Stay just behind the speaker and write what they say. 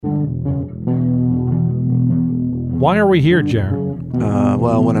Why are we here, Jer?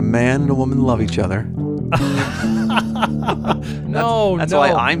 Well, when a man and a woman love each other. That's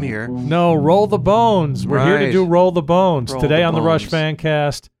why I'm here. No, Roll the Bones. We're here to do Roll the Bones. Today on the Rush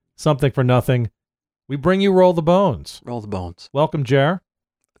Fancast, Something for Nothing, we bring you Roll the Bones. Roll the Bones. Welcome, Jer.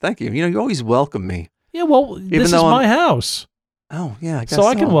 Thank you. You always welcome me. Yeah, well, this is my house. Oh, yeah, I guess so.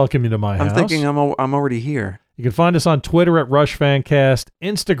 I can welcome you to my house. I'm thinking I'm already here. You can find us on Twitter at Rush Fancast,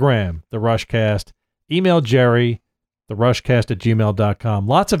 Instagram, The Rushcast, email Jerry, therushcast@gmail.com.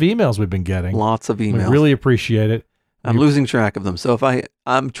 Lots of emails we've been getting. Lots of emails. We really appreciate it. I'm losing track of them. So if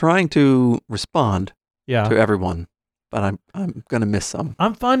I'm trying to respond to everyone, but I'm going to miss some.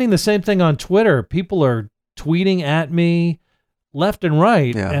 I'm finding the same thing on Twitter. People are tweeting at me left and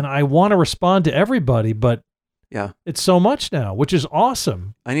right, and I want to respond to everybody, but it's so much now, which is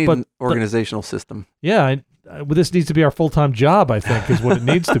awesome. I need an organizational system. Yeah, this needs to be our full-time job, I think, is what it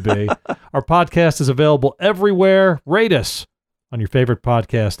needs to be. Our podcast is available everywhere. Rate us on your favorite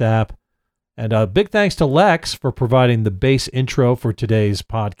podcast app. And big thanks to Lex for providing the bass intro for today's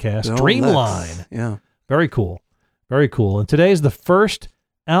podcast, Dreamline. Lex. Yeah. Very cool. Very cool. And today is the first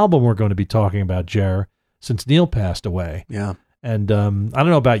album we're going to be talking about, Jer, since Neil passed away. Yeah. And I don't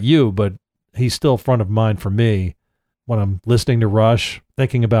know about you, but he's still front of mind for me when I'm listening to Rush,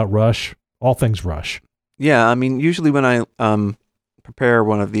 thinking about Rush, all things Rush. Yeah, I mean, usually when I prepare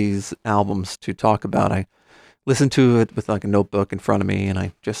one of these albums to talk about, I listen to it with like a notebook in front of me, and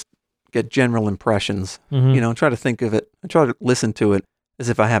I just get general impressions, try to think of it. I try to listen to it as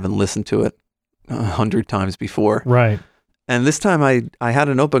if I haven't listened to it 100 times before. Right. And this time I had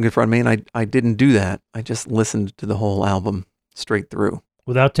a notebook in front of me, and I didn't do that. I just listened to the whole album straight through.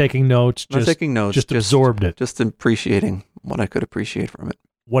 Without taking notes? Not taking notes. Just absorbed it. Just appreciating what I could appreciate from it.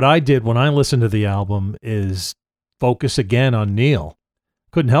 What I did when I listened to the album is focus again on Neil.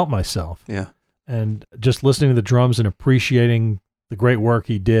 Couldn't help myself. Yeah. And just listening to the drums and appreciating the great work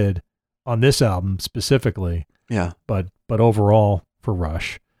he did on this album specifically. Yeah. But overall for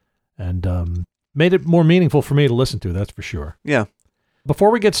Rush. And made it more meaningful for me to listen to, that's for sure. Yeah.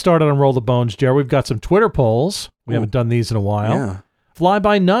 Before we get started on Roll the Bones, Jerry, we've got some Twitter polls. We haven't done these in a while. Yeah. Fly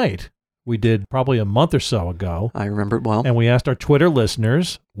By Night, we did probably a month or so ago. I remember it well. And we asked our Twitter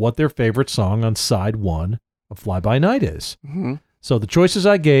listeners what their favorite song on side one of Fly By Night is. Mm-hmm. So the choices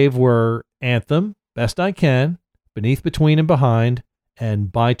I gave were Anthem, Best I Can, Beneath, Between, and Behind,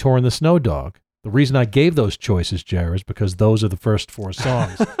 and By Tor and the Snow Dog. The reason I gave those choices, Jerry, is because those are the first four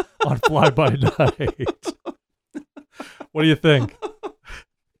songs on Fly By Night. What do you think?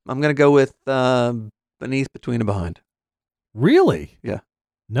 I'm going to go with Beneath, Between, and Behind. Really? Yeah.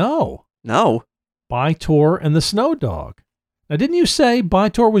 No. No. By Tor and the Snow Dog. Now, didn't you say By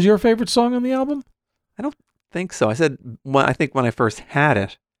Tor was your favorite song on the album? I don't think so. I said, I think when I first had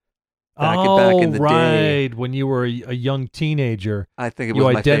it, back in the day. When you were a young teenager. I think it was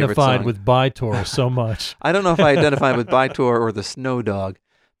my favorite song. You identified with By Tor so much. I don't know if I identified with By Tor or the Snow Dog,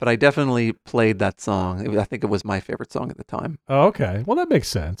 but I definitely played that song. I think it was my favorite song at the time. Oh, okay. Well, that makes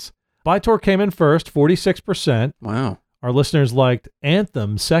sense. By Tor came in first, 46%. Wow. Our listeners liked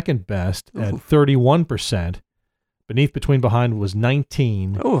Anthem second best at 31%. Beneath, Between, Behind was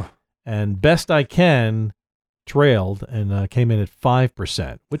 19%. Oh. And Best I Can trailed and came in at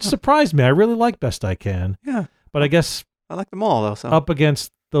 5%, which surprised me. I really like Best I Can. Yeah. But I guess I like them all, though. So. Up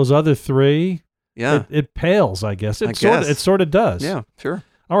against those other three, yeah, it pales, I guess. It sort of does. Yeah, sure.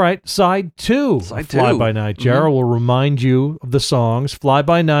 All right, side two of Fly By Night. Jarrah will remind you of the songs Fly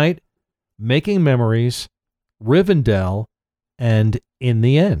By Night, Making Memories, Rivendell, and In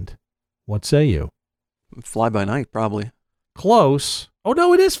the End. What say you? Fly By Night, probably. Close. Oh,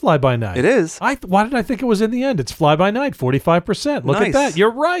 no, it is Fly By Night. It is. Why did I think it was In the End? It's Fly By Night, 45%. Look at that.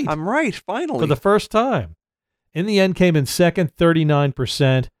 You're right. I'm right, finally. For the first time. In the End came in second,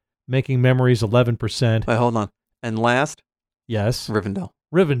 39%. Making Memories, 11%. Wait, hold on. And last? Yes. Rivendell.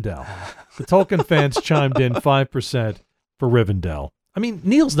 The Tolkien fans chimed in 5% for Rivendell. I mean,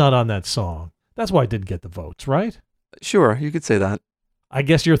 Neil's not on that song. That's why it didn't get the votes, right? Sure, you could say that. I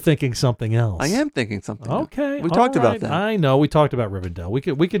guess you're thinking something else. I am thinking something else. Okay. We talked about that. I know. We talked about Rivendell.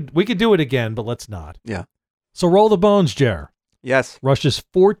 We could do it again, but let's not. Yeah. So Roll the Bones, Jer. Yes. Rush's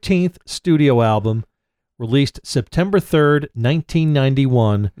 14th studio album, released September 3rd,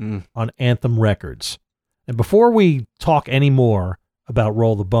 1991 on Anthem Records. And before we talk any more about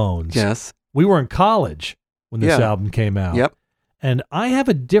Roll the Bones, yes, we were in college when this album came out. Yep. And I have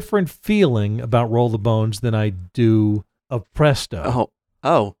a different feeling about Roll the Bones than I do of Presto.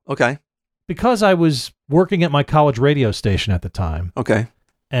 Oh, okay. Because I was working at my college radio station at the time. Okay.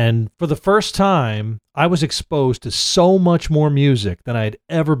 And for the first time, I was exposed to so much more music than I had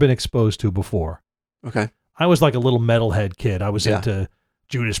ever been exposed to before. Okay. I was like a little metalhead kid. I was into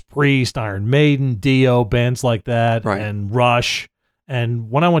Judas Priest, Iron Maiden, Dio, bands like that, and Rush.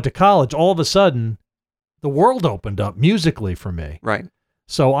 And when I went to college, all of a sudden, the world opened up musically for me. Right.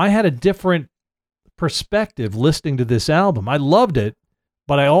 So I had a different perspective listening to this album. I loved it,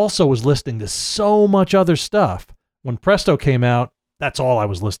 but I also was listening to so much other stuff. When Presto came out, that's all I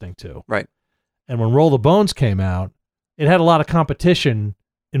was listening to. Right. And when Roll the Bones came out, it had a lot of competition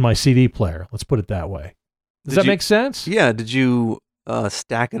in my CD player. Let's put it that way. Does that make sense? Yeah. Did you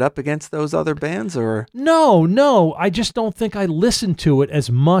stack it up against those other bands, or? No. I just don't think I listened to it as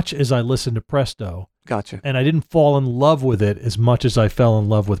much as I listened to Presto. Gotcha. And I didn't fall in love with it as much as I fell in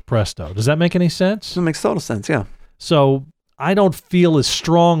love with Presto. Does that make any sense? It makes total sense, yeah. So I don't feel as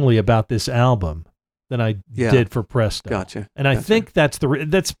strongly about this album than I did for Presto. Gotcha. And I think that's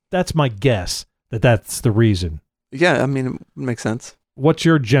that's my guess that's the reason. Yeah, I mean, it makes sense. What's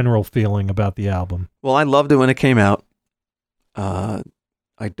your general feeling about the album? Well, I loved it when it came out.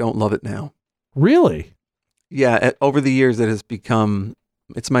 I don't love it now. Really? Yeah, over the years it has become,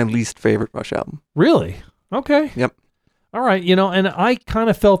 it's my least favorite Rush album. Really? Okay. Yep. All right, and I kind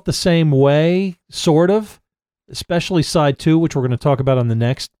of felt the same way, sort of, especially side 2, which we're going to talk about on the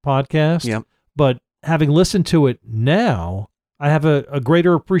next podcast. Yep. But having listened to it now, I have a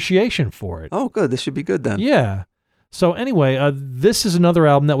greater appreciation for it. Oh, good. This should be good then. Yeah. So anyway, this is another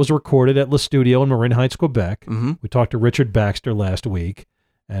album that was recorded at Le Studio in Marin Heights, Quebec. Mm-hmm. We talked to Richard Baxter last week,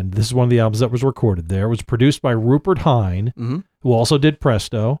 and this is one of the albums that was recorded there. It was produced by Rupert Hine, who also did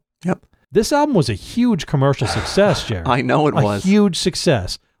Presto. Yep. This album was a huge commercial success, Jared. I know it was. A huge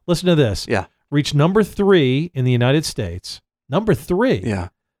success. Listen to this. Yeah. Reached number 3 in the United States. Number 3. Yeah.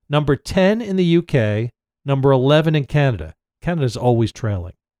 Number 10 in the UK. Number 11 in Canada. Canada's always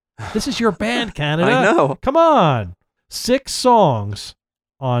trailing. This is your band, Canada. I know. Come on. 6 songs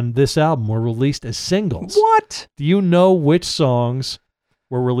on this album were released as singles. What? Do you know which songs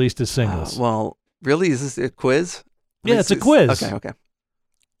were released as singles? Well, really? Is this a quiz? Yeah, it's a quiz. Okay.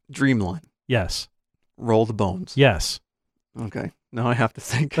 Dreamline. Yes. Roll the Bones. Yes. Okay. Now I have to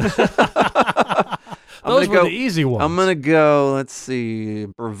think. Those were the easy ones. I'm going to go, let's see,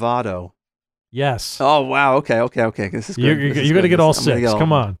 Bravado. Yes. Oh, wow. Okay. This is good. You're going to get all 6.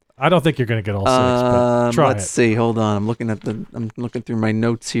 Come on. I don't think you're going to get all 6, but try let's see. Hold on. I'm looking through my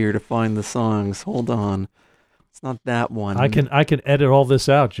notes here to find the songs. Hold on. It's not that one. I can edit all this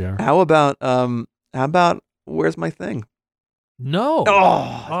out, Jared. How about Where's My Thing? No.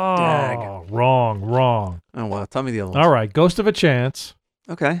 Oh, dag. Wrong. Oh, well, tell me the other ones. All right. Ghost of a Chance.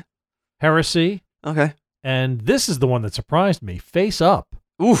 Okay. Heresy. Okay. And this is the one that surprised me. Face Up.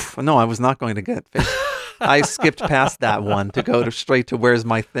 Oof. No, I was not going to get Face I skipped past that one to go straight to Where's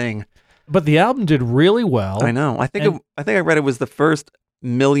My Thing. But the album did really well. I know. I think I read it was the first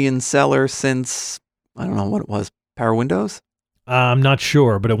million seller since, I don't know what it was, Power Windows? I'm not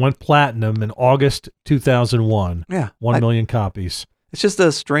sure, but it went platinum in August 2001. Yeah. 1 million copies. It's just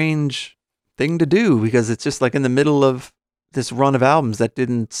a strange thing to do because it's just like in the middle of this run of albums that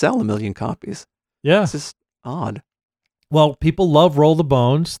didn't sell 1 million copies. Yeah. It's just odd. Well, people love Roll the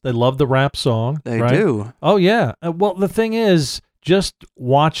Bones. They love the rap song. They right? do. Oh, yeah. Well, the thing is, just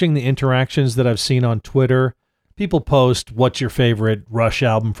watching the interactions that I've seen on Twitter, people post, what's your favorite Rush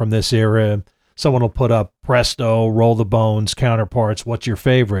album from this era? Someone will put up Presto, Roll the Bones, Counterparts, what's your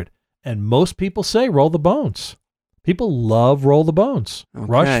favorite? And most people say Roll the Bones. People love Roll the Bones. Okay.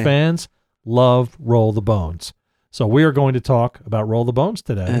 Rush fans love Roll the Bones. So we are going to talk about Roll the Bones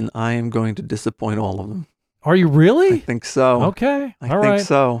today. And I am going to disappoint all of them. Are you really? I think so. Okay. I think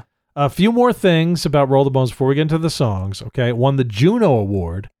so. A few more things about Roll the Bones before we get into the songs. Okay. It won the Juno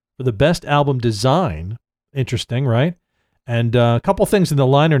Award for the best album design. Interesting, right? And a couple things in the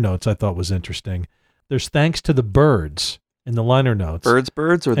liner notes I thought was interesting. There's thanks to the Byrds in the liner notes.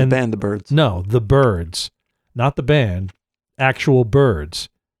 Byrds or the band The Byrds? No, the Byrds. Not the band. Actual birds.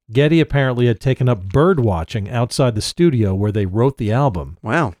 Getty apparently had taken up bird watching outside the studio where they wrote the album.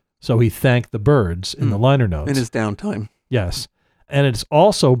 Wow. So he thanked the Byrds in the liner notes. In his downtime. Yes. And it's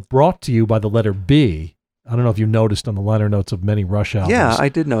also brought to you by the letter B. I don't know if you noticed on the liner notes of many Rush albums. Yeah, I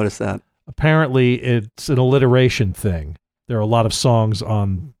did notice that. Apparently, it's an alliteration thing. There are a lot of songs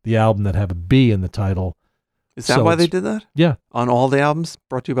on the album that have a B in the title. Is that why they did that? Yeah. On all the albums,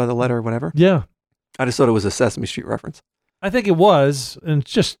 brought to you by the letter or whatever? Yeah. I just thought it was a Sesame Street reference. I think it was, and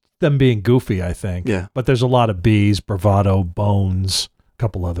it's just them being goofy, I think. Yeah. But there's a lot of B's, Bravado, Bones, a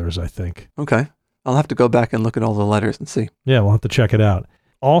couple others, I think. Okay. I'll have to go back and look at all the letters and see. Yeah, we'll have to check it out.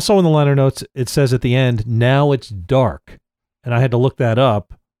 Also in the liner notes, it says at the end, now it's dark. And I had to look that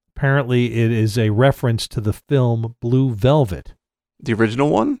up. Apparently, it is a reference to the film Blue Velvet. The original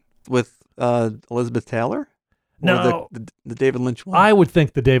one with Elizabeth Taylor? Or No. the David Lynch one? I would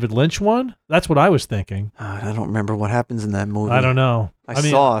think the David Lynch one. That's what I was thinking. I don't remember what happens in that movie. I don't know. I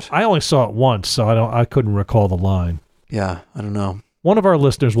saw it. I only saw it once, so I couldn't recall the line. Yeah, I don't know. One of our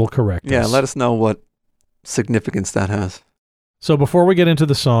listeners will correct us. Yeah, let us know what significance that has. So before we get into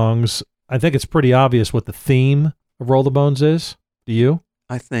the songs, I think it's pretty obvious what the theme of Roll the Bones is. Do you?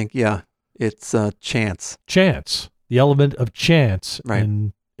 I think, yeah, it's chance. Chance. The element of chance Right.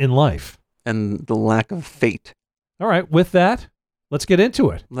 in life. And the lack of fate. All right, with that, let's get into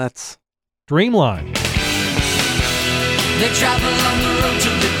it. Let's. Dreamline. They travel on the road to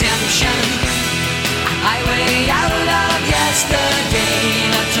redemption, a highway out of yesterday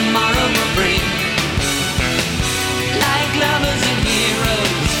that tomorrow will bring. Like lovers and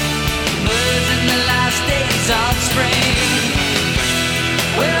heroes, birds in the last days of spring.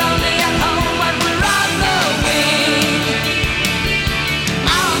 We're only at home when we're on the wing,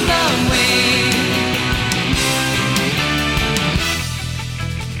 on the wing.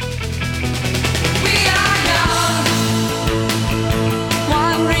 We are young,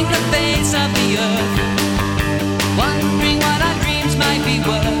 wandering the face of the earth, wondering what our dreams might be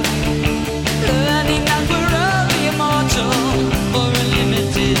worth, learning that we're only immortal for a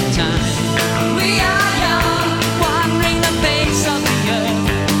limited time. We are young, wandering the face of the earth,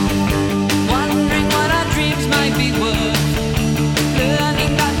 wondering what our dreams might be worth,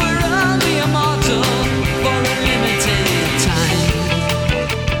 learning that we're only immortal for a limited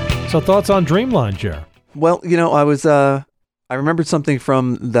time. So thoughts on Dreamline, Jer? Well, I remembered something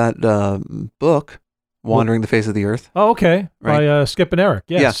from that book, Wandering the Face of the Earth. Oh, okay. Right. By Skip and Eric.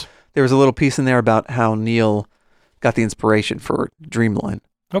 Yes. There was a little piece in there about how Neil got the inspiration for Dreamline.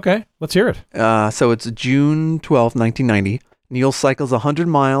 Okay, let's hear it. So it's June 12th, 1990. Neil cycles 100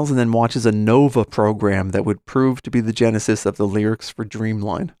 miles and then watches a Nova program that would prove to be the genesis of the lyrics for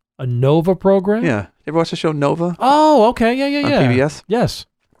Dreamline. A Nova program? Yeah. You ever watch the show Nova Oh, okay. Yeah. on PBS? Yes.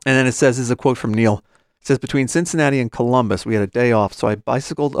 And then it says, this is a quote from Neil. It says, between Cincinnati and Columbus, we had a day off, so I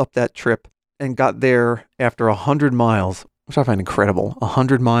bicycled up that trip and got there after 100 miles, which I find incredible.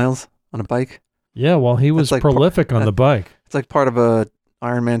 100 miles on a bike? Yeah, well, he was like prolific on the bike. It's like part of a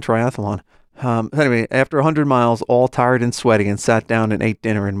Ironman triathlon. Anyway, after 100 miles, all tired and sweaty, and sat down and ate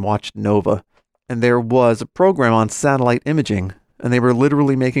dinner and watched Nova. And there was a program on satellite imaging, and they were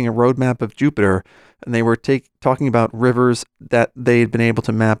literally making a roadmap of Jupiter, and they were talking about rivers that they'd been able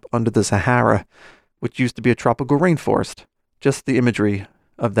to map under the Sahara, which used to be a tropical rainforest. Just the imagery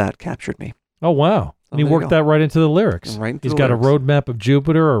of that captured me. Oh, wow. And he there you worked go. that right into the lyrics. Right into He's the got lyrics. a roadmap of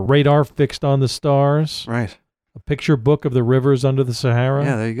Jupiter, a radar fixed on the stars, Right. a picture book of the rivers under the Sahara.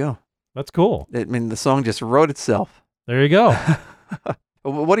 Yeah, there you go. That's cool. The song just wrote itself. There you go.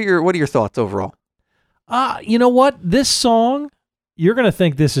 What are your thoughts overall? You know what? This song, you're going to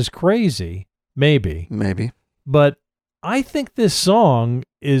think this is crazy, maybe, Maybe. but I think this song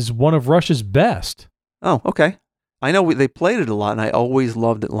is one of Rush's best. Oh, okay. I know they played it a lot, and I always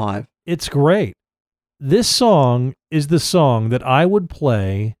loved it live. It's great. This song is the song that I would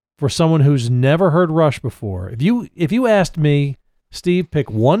play for someone who's never heard Rush before. If you asked me, Steve, pick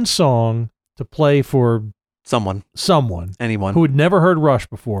one song to play for someone Anyone. who had never heard Rush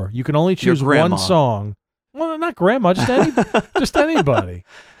before, you can only choose grandma. one song. Well, not grandma, just anybody.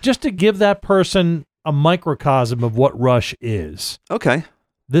 Just to give that person a microcosm of what Rush is. Okay.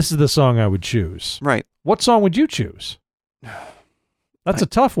 This is the song I would choose. Right. What song would you choose? That's a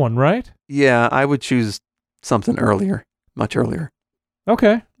tough one, right? Yeah, I would choose something earlier, much earlier.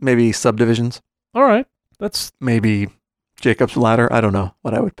 Okay. Maybe Subdivisions. All right. That's Maybe Jacob's Ladder. I don't know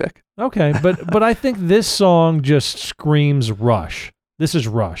what I would pick. okay, but I think this song just screams Rush. This is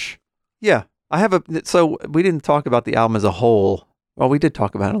Rush. Yeah. So we didn't talk about the album as a whole. Well, we did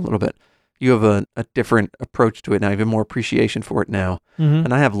talk about it a little bit. You have a different approach to it now. You have more appreciation for it now. Mm-hmm.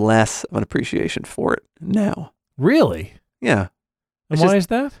 And I have less of an appreciation for it now. Really? Yeah. And It's why just- is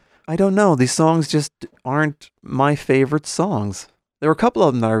that? I don't know. These songs just aren't my favorite songs. There were a couple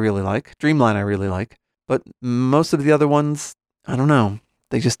of them that I really like. Dreamline I really like. But most of the other ones, I don't know.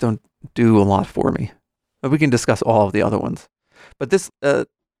 They just don't do a lot for me. But we can discuss all of the other ones. But this,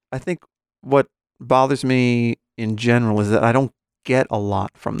 I think what bothers me in general is that I don't get a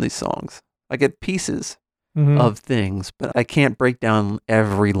lot from these songs. I get pieces Mhm. of things, but I can't break down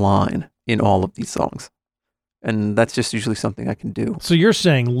every line in all of these songs. And that's just usually something I can do. So you're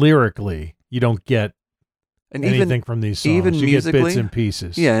saying lyrically you don't get And anything from these songs. even you get musically, bits and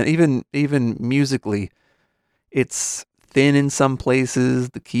pieces. yeah, and even musically, it's thin in some places.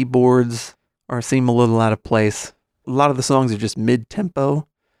 The keyboards seem a little out of place. A lot of the songs are just mid-tempo,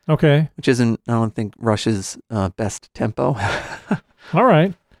 Okay. which isn't, I don't think, Rush's best tempo. All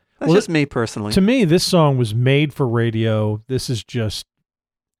right. That's just me personally. To me, this song was made for radio. This is just...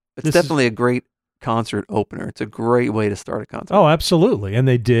 It's definitely a great concert opener. It's a great way to start a concert. Oh, absolutely. And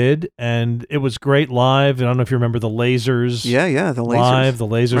they did. And it was great live. I don't know if you remember the Lasers. Yeah, the Lasers. Live. The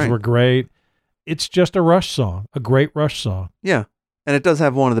Lasers Right. were great. It's just a Rush song, a great Rush song. Yeah. And it does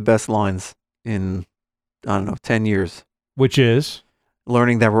have one of the best lines in, 10 years. Which is?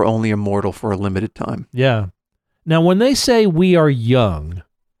 Learning that we're only immortal for a limited time. Yeah. Now, when they say we are young,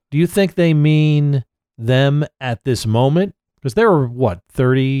 do you think they mean them at this moment? Because they were,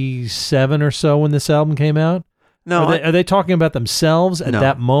 37 or so when this album came out? No, Are they talking about themselves at No.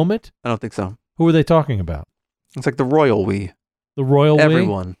 that moment? I don't think so. Who are they talking about? It's like the royal we. The royal we?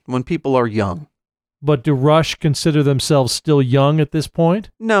 Everyone. When people are young. But do Rush consider themselves still young at this point?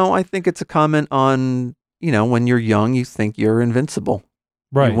 No, I think it's a comment on, when you're young, you think you're invincible.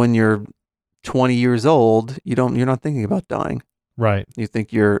 Right. When you're 20 years old, you're not thinking about dying. Right. You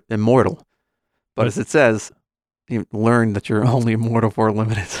think you're immortal. But as it says, you learn that you're only immortal for a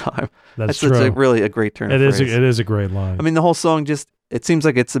limited time. That's true. It's really a great turn of It phrase. is a great line. I mean, the whole song it seems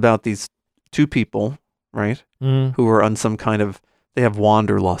like it's about these two people, right? Mhm. Who are on some kind of, they have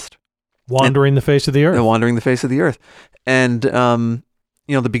wanderlust. Wandering the face of the earth. They're wandering the face of the earth. And,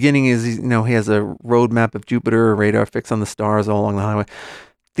 the beginning is, he has a roadmap of Jupiter, a radar fixed on the stars all along the highway.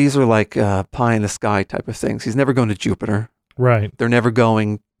 These are like pie in the sky type of things. He's never going to Jupiter. Right. They're never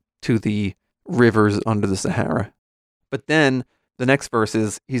going to the rivers under the Sahara. But then the next verse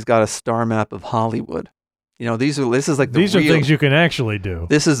is, he's got a star map of Hollywood. This is like These are things you can actually do.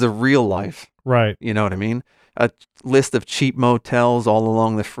 This is the real life. Right. You know what I mean? A list of cheap motels all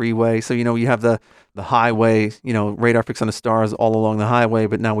along the freeway. So, you have the highway, radar fixed on the stars all along the highway,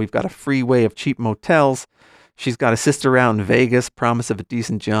 but now we've got a freeway of cheap motels. She's got a sister out in Vegas, promise of a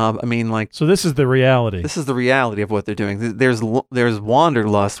decent job. I mean, like... So this is the reality. This is the reality of what they're doing. There's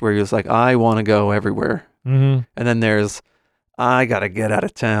wanderlust where you're just like, I want to go everywhere. Mm-hmm. And then there's, I got to get out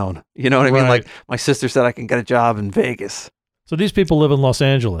of town. You know what I mean? Right. Like, my sister said I can get a job in Vegas. So these people live in Los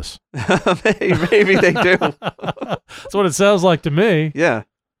Angeles. Maybe they do. That's what it sounds like to me. Yeah.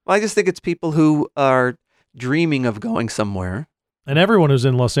 Well, I just think it's people who are dreaming of going somewhere. And everyone who's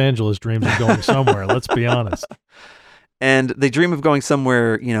in Los Angeles dreams of going somewhere, let's be honest. And they dream of going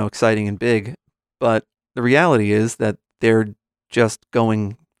somewhere, exciting and big. But the reality is that they're just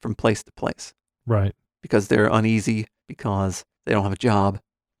going from place to place. Right. Because they're uneasy, because they don't have a job.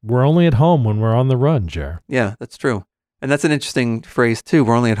 We're only at home when we're on the run, Jer. Yeah, that's true. And that's an interesting phrase, too.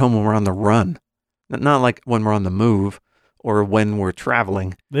 We're only at home when we're on the run. Not like when we're on the move or when we're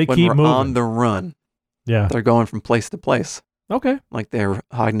traveling. They when keep we're moving. on the run. Yeah. They're going from place to place. Okay. Like they're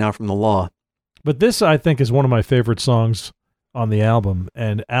hiding out from the law. But this, I think, is one of my favorite songs on the album.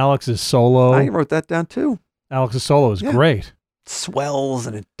 And Alex's solo. I wrote that down, too. Alex's solo is great. It swells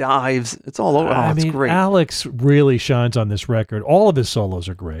and it dives. It's all over. Oh, it's great. Alex really shines on this record. All of his solos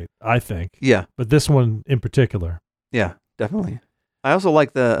are great, I think. Yeah. But this one in particular. Yeah, definitely. I also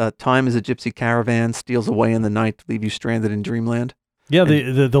like the time is a gypsy caravan, steals away in the night to leave you stranded in dreamland. Yeah,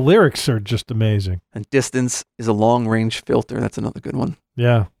 the lyrics are just amazing. And distance is a long-range filter. That's another good one.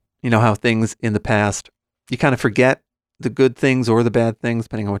 Yeah. You know how things in the past, you kind of forget the good things or the bad things,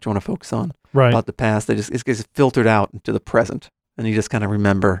 depending on what you want to focus on. Right. About the past, it gets filtered out into the present. And you just kind of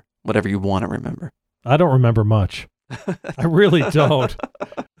remember whatever you want to remember. I don't remember much. I really don't.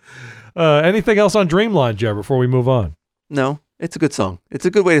 Anything else on Dreamline, Jer, before we move on? No, it's a good song. It's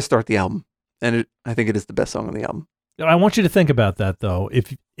a good way to start the album. And I think it is the best song on the album. I want you to think about that, though.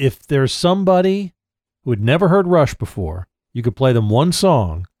 If there's somebody who had never heard Rush before, you could play them one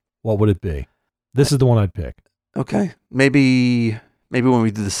song, what would it be? This is the one I'd pick. Okay. Maybe when we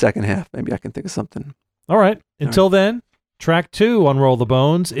do the second half, maybe I can think of something. All right. Until then, track 2 on Roll the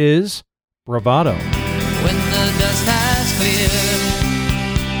Bones is Bravado. When the dust has cleared,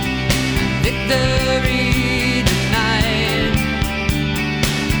 victory denied,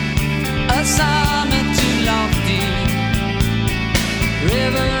 a summit too lofty,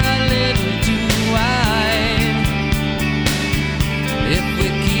 river a little too wide. If we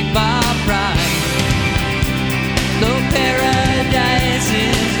keep our pride, though paradise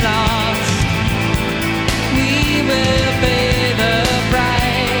is lost, we will pay the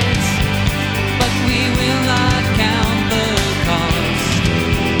price, but we will not count the cost.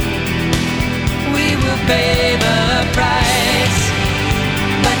 We will pay the price,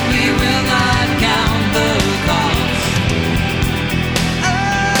 but we will not count the cost.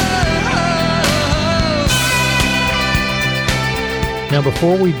 Now,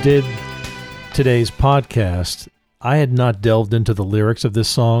 before we did today's podcast, I had not delved into the lyrics of this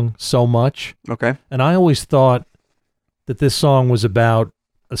song so much. Okay. And I always thought that this song was about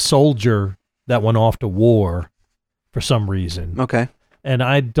a soldier that went off to war for some reason. Okay. And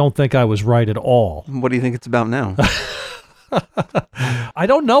I don't think I was right at all. What do you think it's about now? I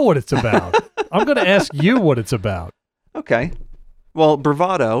don't know what it's about. I'm going to ask you what it's about. Okay. Well,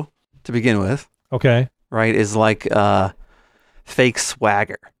 bravado, to begin with, Okay. right, is like fake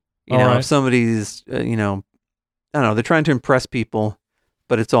swagger. You All know, right. if somebody's, I don't know, they're trying to impress people,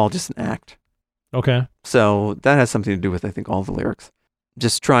 but it's all just an act. Okay. So that has something to do with, I think, all the lyrics.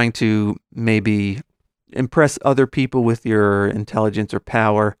 Just trying to maybe impress other people with your intelligence or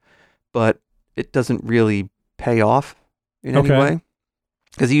power, but it doesn't really pay off in any Okay. way.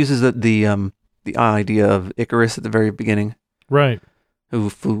 Because he uses the idea of Icarus at the very beginning, Right. who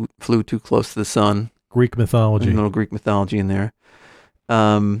flew too close to the sun. Greek mythology. There's a little Greek mythology in there.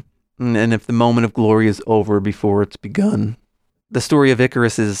 And if the moment of glory is over before it's begun. The story of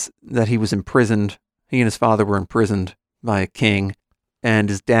Icarus is that he was imprisoned. He and his father were imprisoned by a king, and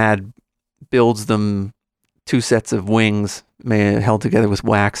his dad builds them 2 sets of wings held together with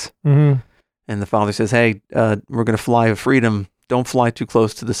wax. Mm-hmm. And the father says, hey, we're going to fly of freedom. Don't fly too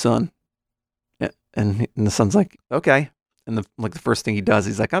close to the sun. Yeah. And the son's like, okay. And the first thing he does,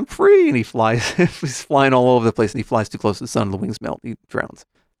 he's like, I'm free. And he flies. He's flying all over the place, and he flies too close to the sun. And the wings melt. He drowns.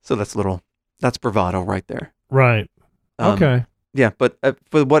 So that's bravado right there. Right. Okay. Yeah, but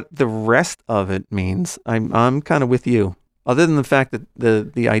for what the rest of it means, I'm kind of with you. Other than the fact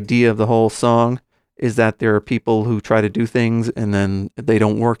that the idea of the whole song is that there are people who try to do things and then they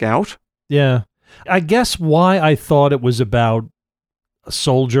don't work out. Yeah. I guess why I thought it was about a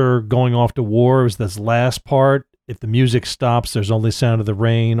soldier going off to war was this last part. If the music stops, there's only sound of the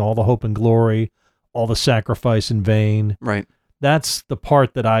rain, all the hope and glory, all the sacrifice in vain. Right. That's the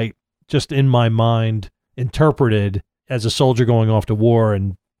part that I just in my mind interpreted as a soldier going off to war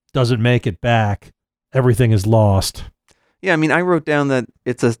and doesn't make it back. Everything is lost. Yeah, I mean, I wrote down that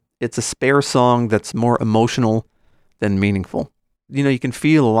it's a spare song that's more emotional than meaningful. You can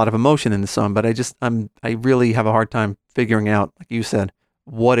feel a lot of emotion in the song, but I really have a hard time figuring out, like you said,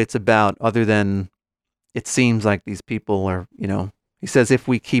 what it's about other than it seems like these people are, he says, if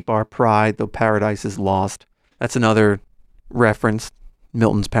we keep our pride, though paradise is lost. That's another reference,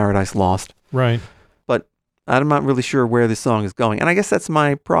 Milton's Paradise Lost. Right. But I'm not really sure where this song is going. And I guess that's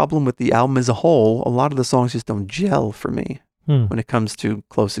my problem with the album as a whole. A lot of the songs just don't gel for me when it comes to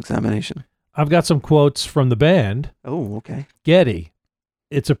close examination. I've got some quotes from the band. Oh, okay. Getty.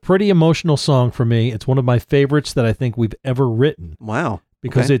 It's a pretty emotional song for me. It's one of my favorites that I think we've ever written Wow.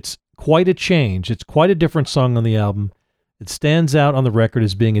 because Okay. it's quite a change. It's quite a different song on the album. It stands out on the record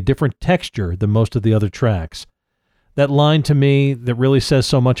as being a different texture than most of the other tracks. That line to me that really says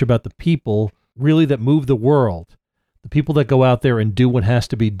so much about the people, really that move the world, the people that go out there and do what has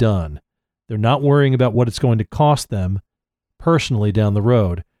to be done. They're not worrying about what it's going to cost them personally down the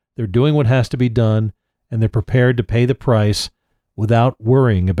road. They're doing what has to be done, and they're prepared to pay the price without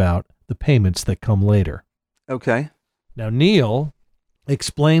worrying about the payments that come later. Okay. Now, Neil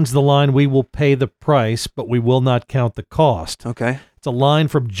explains the line, we will pay the price, but we will not count the cost. Okay. It's a line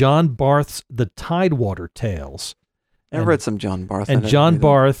from John Barth's The Tidewater Tales. I've read some John Barth. I And didn't John read them.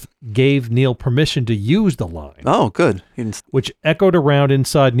 Barth gave Neil permission to use the line, Oh, good. He didn't, which echoed around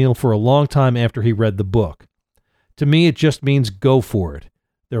inside Neil for a long time after he read the book. To me, it just means go for it.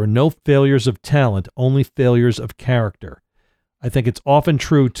 There are no failures of talent, only failures of character. I think it's often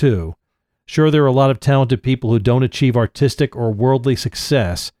true, too. Sure, there are a lot of talented people who don't achieve artistic or worldly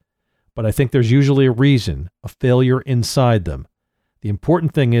success, but I think there's usually a reason, a failure inside them. The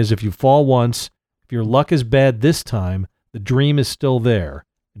important thing is if you fall once, if your luck is bad this time, the dream is still there.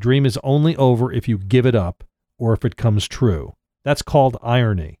 The dream is only over if you give it up or if it comes true. That's called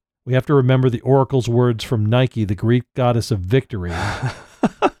irony. We have to remember the oracle's words from Nike, the Greek goddess of victory,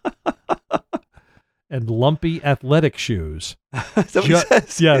 and lumpy athletic shoes. Is that what he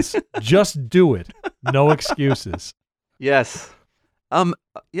says? Yes, just do it. No excuses. Yes.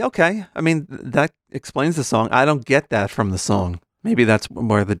 Yeah, okay. I mean, that explains the song. I don't get that from the song. Maybe that's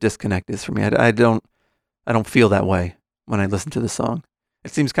where the disconnect is for me. I don't feel that way when I listen to the song.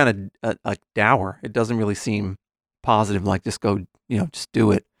 It seems kind of like dour. It doesn't really seem positive, like just go, just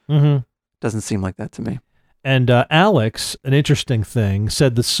do it. Mm-hmm. Doesn't seem like that to me. And Alex, an interesting thing,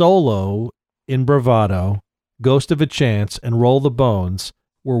 said the solo in Bravado, Ghost of a Chance, and Roll the Bones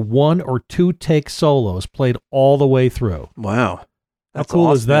were 1 or 2 take solos played all the way through. Wow. That's cool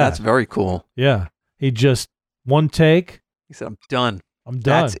awesome. is that? That's very cool. Yeah. He just, one take, He said, I'm done. I'm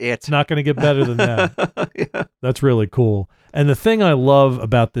done. That's it. It's not going to get better than that. Yeah. That's really cool. And the thing I love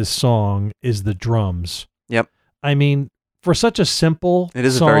about this song is the drums. Yep. I mean, for such a simple It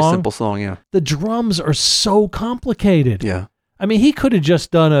is song, a very simple song, yeah. the drums are so complicated. Yeah. I mean, he could have just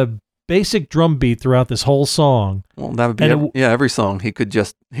done a basic drum beat throughout this whole song. Well, that would be And every song. He could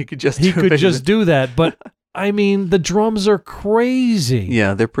just do that, but I mean, the drums are crazy.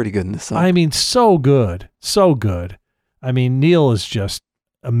 Yeah, they're pretty good in this song. I mean, so good. So good. I mean, Neil is just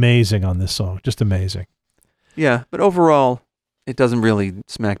amazing on this song. Just amazing. Yeah, but overall, it doesn't really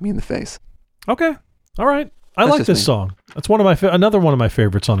smack me in the face. Okay. All right. I That's like just this me. song. That's one of my another one of my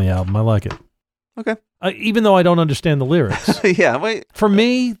favorites on the album. I like it. Okay. Even though I don't understand the lyrics. Yeah, wait. For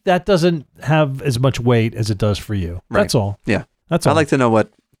me, that doesn't have as much weight as it does for you. Right. That's all. Yeah. That's I'd all. like to know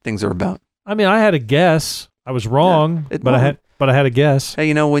what things are about. I mean, I had a guess. I was wrong, Yeah, but I had a guess.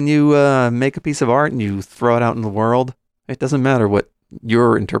 Hey, when you make a piece of art and you throw it out in the world, it doesn't matter what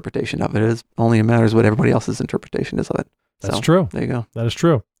your interpretation of it is. Only it matters what everybody else's interpretation is of it. That's So, true. There you go. That is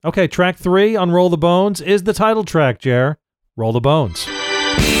true. Okay, track 3 on Roll the Bones is the title track, Jer. Roll the Bones.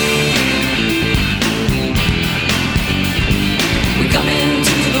 We come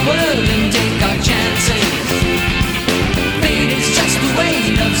into the world and take our chances. Fate is just a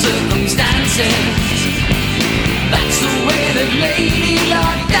weight of circumstances. That's the way that Lady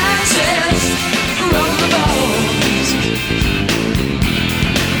Luck dances. Roll the bones.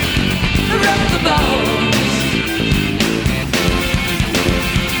 Roll the bones.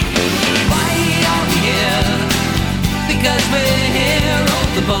 Why are we here? Because we're here. Roll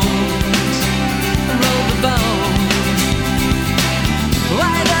the bones. Roll the bones.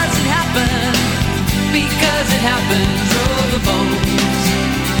 Why does it happen? Because it happens. Roll the bones.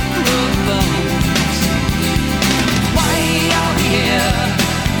 Roll the bones. Why are we here?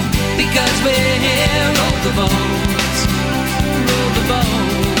 Because we're here. Roll the bones. Roll the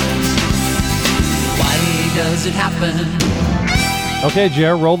bones. Why does it happen? Okay,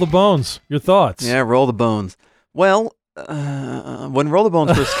 Jer, roll the bones. Your thoughts? Yeah, Roll the Bones. Well, when Roll the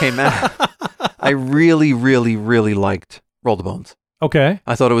Bones first came out, I really, really, really liked Roll the Bones. Okay.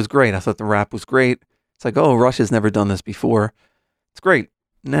 I thought it was great. I thought the rap was great. It's like, oh, Rush has never done this before. It's great.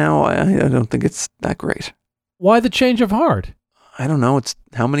 Now, I don't think it's that great. Why the change of heart? I don't know. It's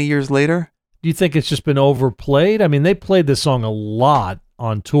how many years later? Do you think it's just been overplayed? I mean, they played this song a lot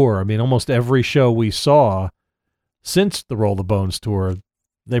on tour. I mean, almost every show we saw since the Roll the Bones tour,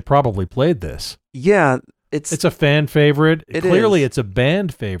 they probably played this. Yeah, it's a fan favorite. It Clearly, is. it's a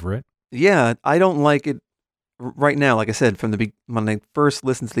band favorite. yeah. I don't like it right now. Like I said, when I first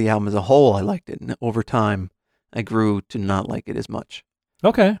listened to the album as a whole, I liked it, and over time, I grew to not like it as much.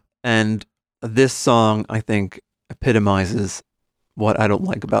 Okay. And this song, I think, epitomizes what I don't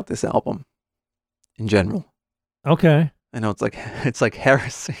like about this album in general. Okay. I know it's like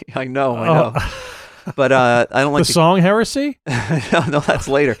heresy. I know. But I don't like the song Heresy? no, that's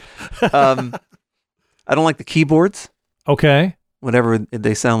later. I don't like the keyboards. Okay. Whatever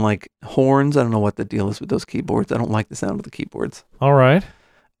they sound like horns. I don't know what the deal is with those keyboards. I don't like the sound of the keyboards. All right.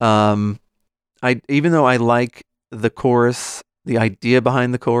 Even though I like the chorus, the idea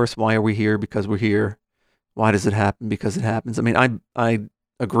behind the chorus, why are we here? Because we're here. Why does it happen? Because it happens. I mean, I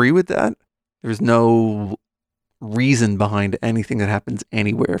agree with that. There's no reason behind anything that happens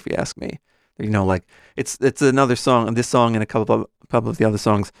anywhere, if you ask me. Like it's another song, and this song and a couple of the other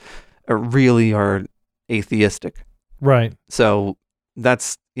songs really are atheistic. Right. So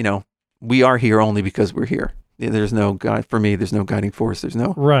that's, we are here only because we're here. There's no guide for me. There's no guiding force. There's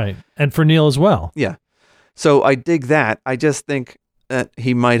no. Right. And for Neil as well. Yeah. So I dig that. I just think that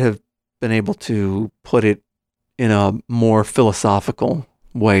he might have been able to put it in a more philosophical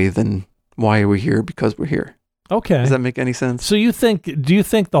way than why are we here? Because we're here. Okay. Does that make any sense? So do you think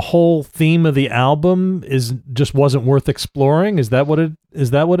the whole theme of the album just wasn't worth exploring? Is that what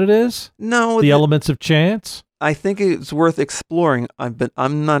it is? No. The elements of chance? I think it's worth exploring, but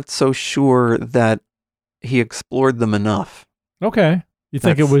I'm not so sure that he explored them enough. Okay. You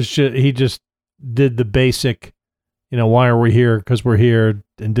think it was he just did the basic, why are we here? Because we're here,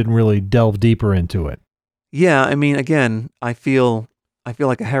 and didn't really delve deeper into it. Yeah, I mean, again, I feel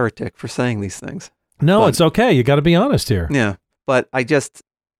like a heretic for saying these things. No, But- it's okay. You got to be honest here. Yeah, but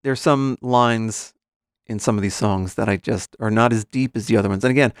there's some lines in some of these songs that I just are not as deep as the other ones. And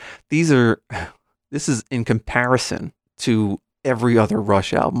again, this is in comparison to every other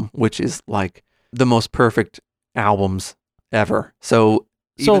Rush album, which is like the most perfect albums ever. So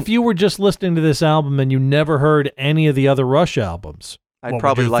If you were just listening to this album and you never heard any of the other Rush albums, I'd what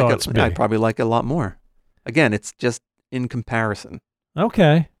probably would your like thoughts it. be? I'd probably like it a lot more. Again, it's just in comparison.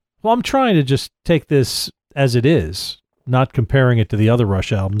 Okay. Well, I'm trying to just take this as it is, not comparing it to the other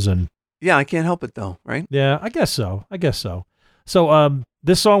Rush albums. And Yeah, I can't help it though, right? yeah, I guess so. So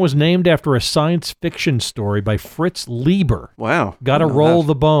this song was named after a science fiction story by Fritz Lieber. Wow. Gotta I know Roll that.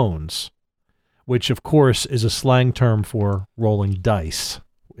 the Bones, which of course is a slang term for rolling dice,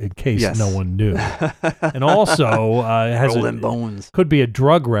 in case Yes. no one knew. And also has Rolling bones. could be a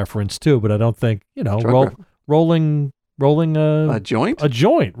drug reference too, but I don't think, Drug rolling A joint? a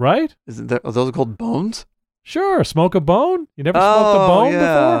joint, right? Are those called bones? Sure, smoke a bone. You never smoked a bone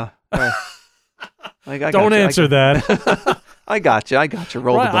before? Right. I Don't gotcha, answer that. I got you.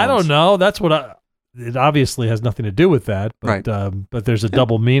 Roll the Right, bones. I don't know. That's what it obviously has nothing to do with that, but Right. But there's a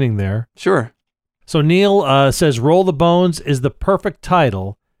double meaning there. Sure. So Neil says Roll the Bones is the perfect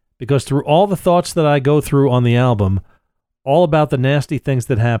title because through all the thoughts that I go through on the album, all about the nasty things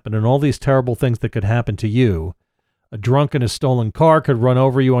that happen and all these terrible things that could happen to you, a drunk in a stolen car could run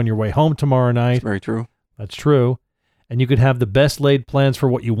over you on your way home tomorrow night. That's very true. That's true. And you could have the best laid plans for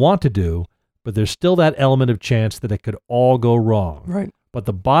what you want to do, but there's still that element of chance that it could all go wrong. Right. But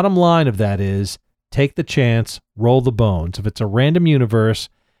the bottom line of that is take the chance, roll the bones. If it's a random universe,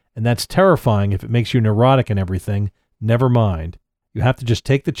 and that's terrifying if it makes you neurotic and everything, never mind. You have to just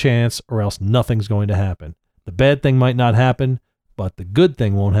take the chance or else nothing's going to happen. The bad thing might not happen, but the good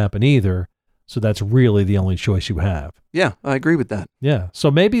thing won't happen either. So that's really the only choice you have. Yeah, I agree with that. Yeah. So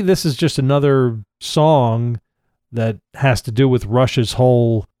maybe this is just another song that has to do with Rush's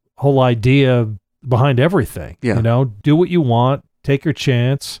whole idea behind everything. Yeah. Do what you want, take your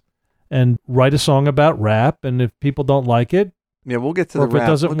chance, and write a song about rap. And if people don't like it, Yeah, we'll get to Or the if it rap.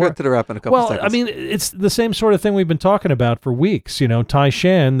 doesn't We'll work- get to the rap in a couple seconds. I mean, it's the same sort of thing we've been talking about for weeks. Ty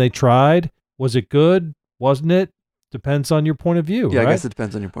Shan, they tried. Was it good? Wasn't it? Depends on your point of view. yeah, right? I guess it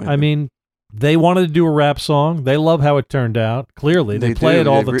depends on your point. I mean, they wanted to do a rap song. They love how it turned out. Clearly, they play do. it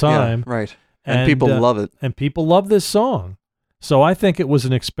all They the yeah, time. right? And people love it. And people love this song. So I think it was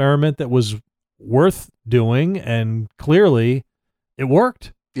an experiment that was worth doing, and clearly it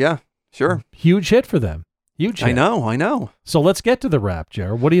worked. Yeah, sure. Huge hit for them. Huge hit. I know. So let's get to the rap,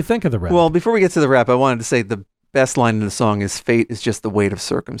 Jared. What do you think of the rap? Well, before we get to the rap, I wanted to say the best line in the song is "Fate is just the weight of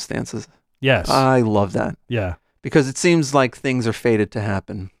circumstances." yes. I love that yeah. because it seems like things are fated to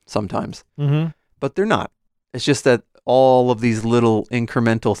happen sometimes, Mm-hmm. but they're not. It's just that all of these little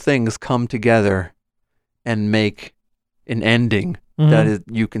incremental things come together and make an ending that is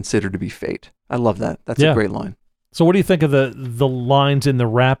you consider to be fate. I love that. That's Yeah. a great line. So what do you think of the lines in the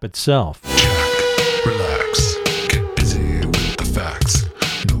rap itself? Relax, get busy with the facts.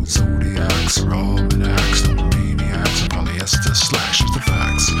 No zodiacs or almanacs, no maniacs or polyester slacks, just the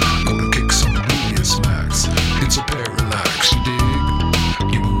facts. Gonna kick some media smacks. It's a parallax, you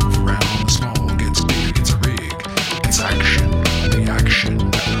dig? You move around, the small gets big, it's a rig. It's action, reaction,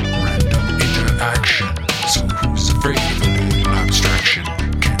 random interaction. So who's afraid of a little abstraction?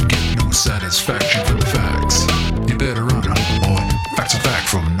 Can't get no satisfaction from the facts. You better run, or facts are back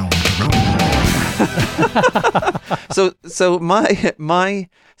from known to run.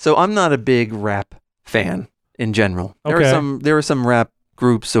 So I'm not a big rap fan in general. Okay. There are some rap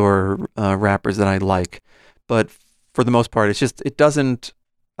groups or rappers that I like, but for the most part,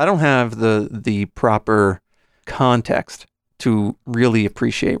 I don't have the proper context to really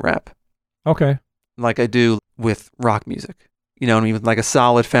appreciate rap Okay. like I do with rock music. You know what I mean? With like a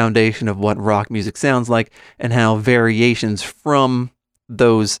solid foundation of what rock music sounds like and how variations from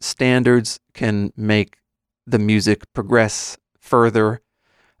those standards can make the music progress further.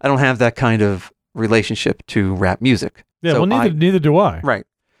 I don't have that kind of relationship to rap music. Yeah, So well, neither do I. Right.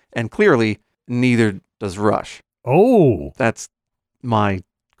 And clearly, neither does Rush. Oh, That's my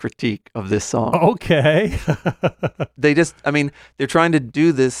critique of this song. okay. They're trying to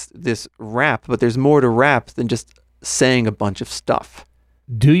do this rap, but there's more to rap than just saying a bunch of stuff.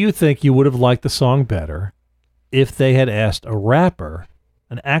 Do you think you would have liked the song better if they had asked a rapper,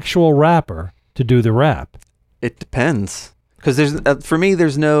 an actual rapper, to do the rap? It depends. Because for me,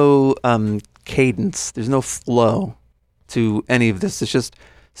 there's no cadence. There's no flow to any of this. It's just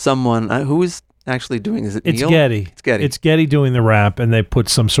someone who is actually doing. Is it It's Neil? Getty. It's Getty. It's Getty doing the rap, and they put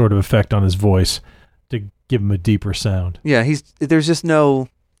some sort of effect on his voice to give him a deeper sound. Yeah, there's just no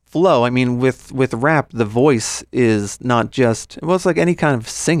flow. I mean, with rap, the voice is not just. Well, it's like any kind of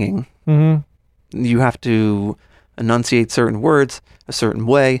singing. Mm-hmm. You have to enunciate certain words a certain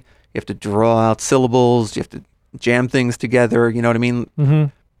way. You have to draw out syllables. You have to jam things together. You know what I mean? Mm-hmm.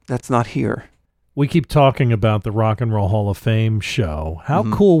 That's not here. We keep talking about the Rock and Roll Hall of Fame show. How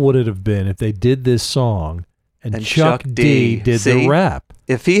Mhm. cool would it have been if they did this song and Chuck D did the See? rap?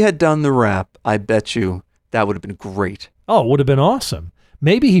 If he had done the rap, I bet you that would have been great. Oh, it would have been awesome.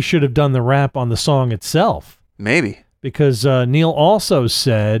 Maybe he should have done the rap on the song itself. Maybe. Because Neil also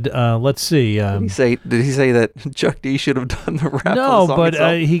said, let's see. Did he say that Chuck D should have done the rap? No, on the song but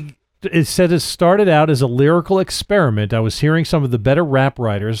itself? it said it started out as a lyrical experiment. I was hearing some of the better rap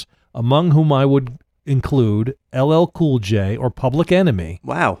writers among whom I would include LL Cool J or Public Enemy.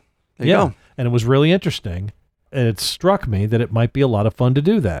 Wow. There you go. And it was really interesting. And it struck me that it might be a lot of fun to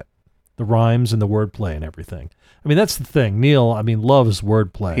do that. The rhymes and the wordplay and everything. I mean, that's the thing. Neil, loves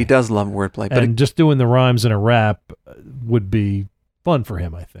wordplay. He does love wordplay. But And just doing the rhymes in a rap would be fun for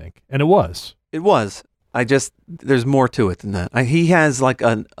him, I think. And it was. it was. There's more to it than that. He has like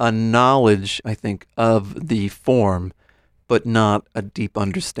a knowledge, I think, of the form, but not a deep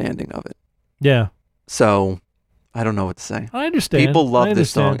understanding of it. Yeah. So I don't know what to say. I understand. People love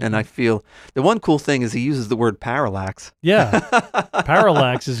this song, understand. and I feel the one cool thing is he uses the word parallax. Yeah.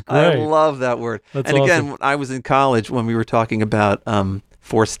 Parallax is great. I love that word. That's and again, awesome. when I was in college when we were talking about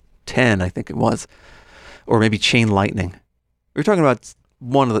Force 10, I think it was, or maybe Chain Lightning. We were talking about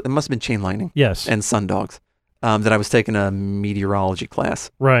it must have been Chain Lightning Yes. and Sundogs, that I was taking a meteorology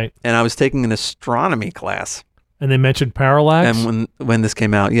class, Right. and I was taking an astronomy class. And they mentioned parallax. And when this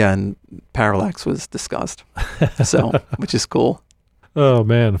came out, and parallax was discussed, so which is cool. Oh,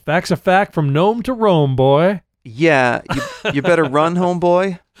 man. Facts of fact from Nome to Rome, boy. Yeah, you better run,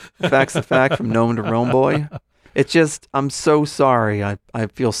 homeboy. Facts of fact from Nome to Rome, boy. It's just, I'm so sorry. I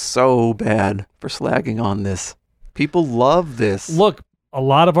feel so bad for slagging on this. People love this. Look, a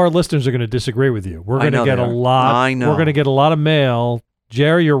lot of our listeners are going to disagree with you. We're I going to know get they a are. lot. I know. We're going to get a lot of mail.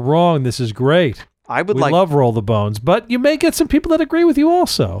 Jerry, you're wrong. This is great. I would We like. love Roll the Bones, but you may get some people that agree with you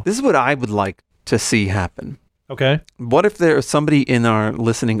also. This is what I would like to see happen. Okay. What if there's somebody in our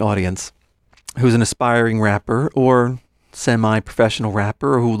listening audience who's an aspiring rapper or semi-professional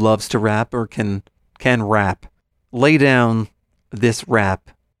rapper who loves to rap or can rap? Lay down this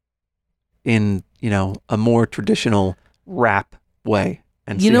rap in, a more traditional rap way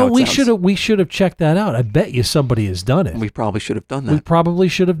and see how it sounds. we should have checked that out. I bet you somebody has done it. We probably should have done We that. probably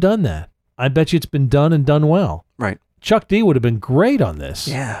should have done that. I bet you it's been done and done well. Right. Chuck D would have been great on this.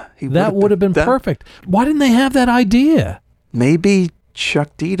 Yeah. That would have been perfect. Why didn't they have that idea? Maybe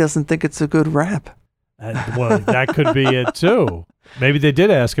Chuck D doesn't think it's a good rap. Well, that could be it too. Maybe they did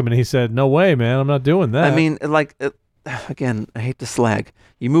ask him and he said, "No way, man, I'm not doing that." I mean, again, I hate to slag.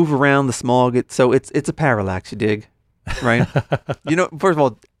 You move around the small, so it's a parallax, you dig? Right? First of all,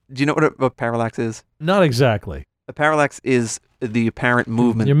 do you know what a parallax is? not exactly. A parallax is the apparent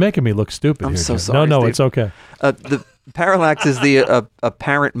movement. You're making me look stupid I'm here. so Jim. sorry, No, Steve. it's okay. The parallax is the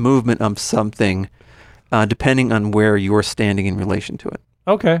apparent movement of something, depending on where you're standing in relation to it.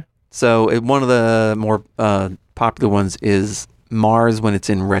 Okay. So one of the more popular ones is Mars when it's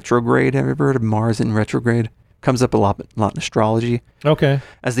in retrograde. Have you ever heard of Mars in retrograde? Comes up a lot in astrology. Okay.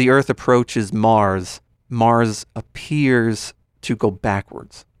 As the Earth approaches Mars, Mars appears to go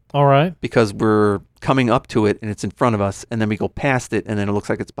backwards All right. because we're coming up to it and it's in front of us, and then we go past it and then it looks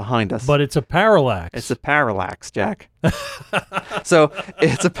like it's behind us. But it's a parallax. It's a parallax, Jack. So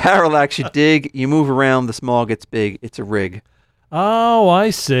it's a parallax. You dig, you move around, the small gets big. It's a rig. Oh,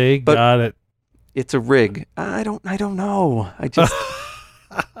 I see. But- Got it. It's a rig. I don't know. I just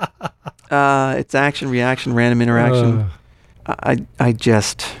it's action, reaction, random interaction. I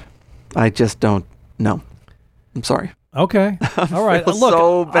just don't know. I'm sorry. Okay. All right. feel Look,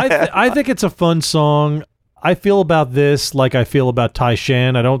 so bad. I think it's a fun song. I feel about this like I feel about Tai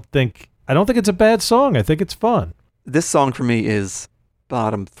Shan. I don't think it's a bad song. I think it's fun. This song for me is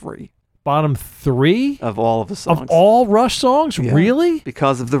bottom 3 Bottom 3 of all of the songs. of all Rush songs? Yeah. Really?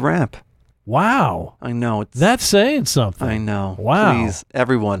 Because of the rap. Wow. I know. That's saying something. I know. Wow. Please,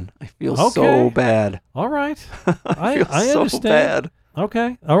 everyone. I feel Okay. so bad. All right. I feel I so understand. bad.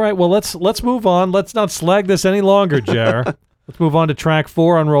 Okay. All right. Well, let's move on. Let's not slag this any longer, Jer. Let's move on to track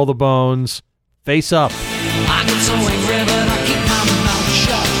 4 on Roll the Bones. Face Up. I get so angry but I keep my mouth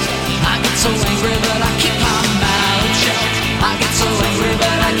shut. I get so angry but I keep my mouth shut. I get so angry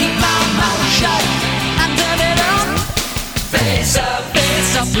but I keep my mouth shut. And turn it on. Face up,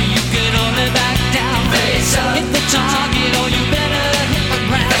 or you can only back down. Face up, hit the target or you better hit the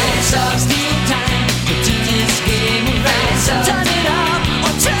ground. Face up, steal time to turn this game around. Face up, turn it up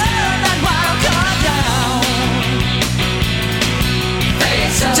or turn that wild card down.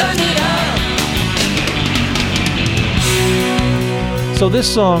 Face up, turn it up. So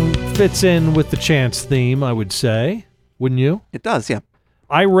this song fits in with the Chance theme, I would say. Wouldn't you? It does, yeah.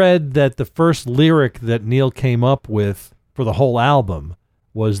 I read that the first lyric that Neil came up with for the whole album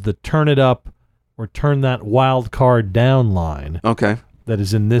was the turn it up or turn that wild card down line Okay. that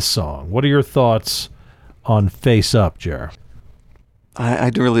is in this song. What are your thoughts on Face Up, Jer?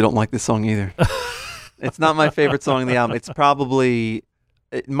 I really don't like this song either. It's not my favorite song on the album.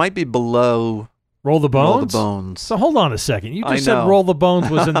 It might be below Roll the Bones? Roll the Bones. So hold on a second. You I just said know. Roll the Bones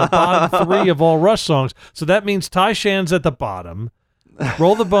was in the bottom 3 of all Rush songs. So that means Tai Shan's at the bottom.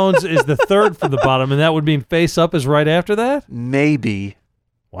 Roll the Bones is the third from the bottom, and that would mean Face Up is right after that? Maybe.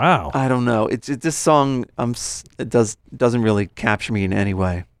 Wow. I don't know. This song it doesn't really capture me in any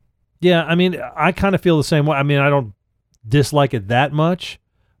way. Yeah, I mean, I kind of feel the same way. I mean, I don't dislike it that much,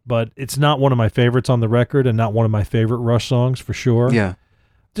 but it's not one of my favorites on the record and not one of my favorite Rush songs for sure. Yeah.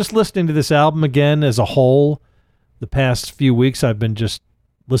 Just listening to this album again as a whole, the past few weeks I've been just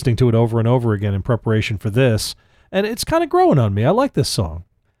listening to it over and over again in preparation for this, and it's kind of growing on me. I like this song.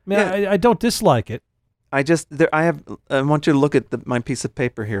 I mean, Yeah. I don't dislike it. I want you to look at my piece of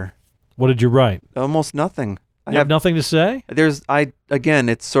paper here. What did you write? Almost nothing. You have nothing to say? Again,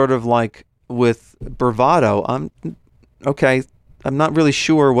 it's sort of like with Bravado. I'm not really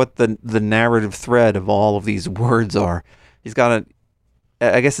sure what the narrative thread of all of these words are. He's got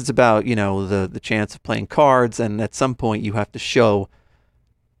I guess it's about, the chance of playing cards, and at some point you have to show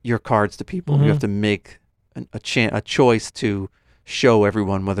your cards to people. Mm-hmm. You have to make a choice to show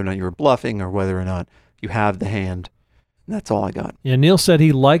everyone whether or not you're bluffing or whether or not you have the hand. And that's all I got. Yeah, Neil said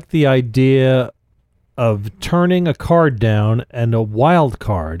he liked the idea of turning a card down and a wild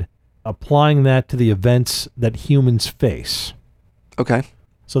card, applying that to the events that humans face. Okay.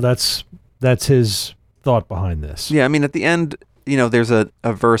 So that's his thought behind this. Yeah, I mean, at the end, there's a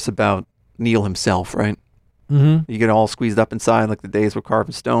verse about Neil himself, right? Mm-hmm. You get all squeezed up inside like the days were carved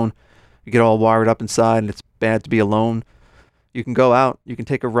in stone. You get all wired up inside, and it's bad to be alone. You can go out, you can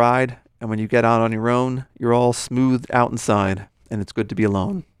take a ride, and when you get out on your own, you're all smoothed out inside, and it's good to be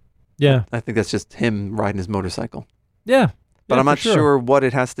alone. Yeah. I think that's just him riding his motorcycle. Yeah. But I'm not sure what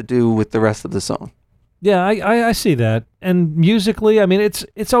it has to do with the rest of the song. Yeah, I see that. And musically, I mean,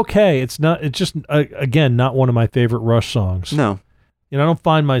 it's okay. It's just, again, not one of my favorite Rush songs. No. I don't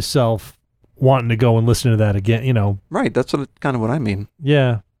find myself wanting to go and listen to that again, Right, that's kind of what I mean.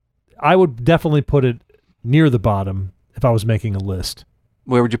 Yeah. I would definitely put it near the bottom if I was making a list.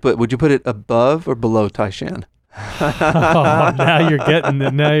 Where would you put? Would you put it above or below Taishan? Oh, now you're getting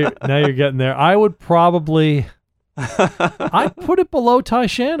now you're getting there. I would probably I'd put it below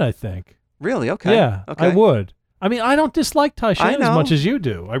Taishan, I think. Really? Okay. Yeah, okay. I would. I mean, I don't dislike I Taishan as know. much as you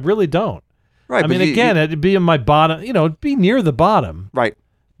do. I really don't. Right. I but mean, it'd be in my bottom, it'd be near the bottom, right.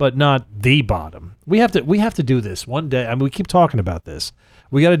 but not the bottom. We have to do this one day. I mean, we keep talking about this.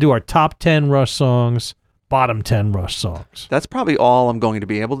 We got to do our top 10 Rush songs, bottom 10 Rush songs. That's probably all I'm going to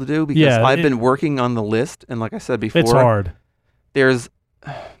be able to do because Yeah, I've been working on the list, and like I said before, It's hard. There's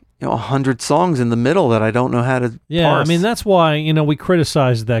 100 songs in the middle that I don't know how to Yeah, parse. I mean, that's why, we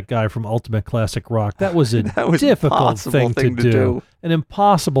criticized that guy from Ultimate Classic Rock. That was a That was an difficult impossible thing to do. An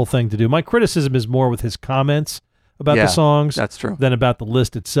impossible thing to do. My criticism is more with his comments about Yeah, the songs that's true. than about the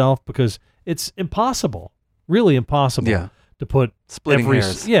list itself because it's impossible, really impossible Yeah. to put Splitting every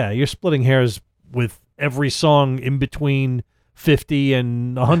hairs. Yeah, you're splitting hairs with every song in between 50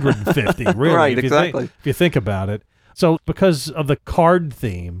 and 150, really. Right, if exactly. if you think about it. So because of the card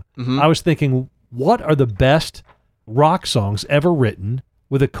theme, Mhm. I was thinking, what are the best rock songs ever written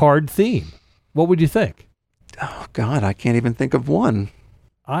with a card theme? What would you think? Oh, God, I can't even think of one.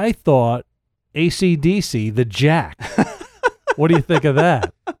 I thought AC/DC, The Jack. What do you think of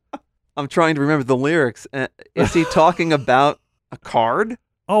that? I'm trying to remember the lyrics. Is he talking about a card?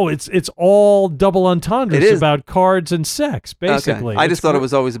 Oh, it's all double entendres It is. about cards and sex, basically. Okay. I just It's thought it gr-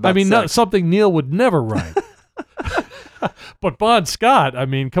 was always about I mean, sex. something Neil would never write. But Bon Scott, I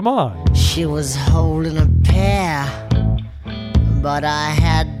mean, come on. She was holding a pear, but I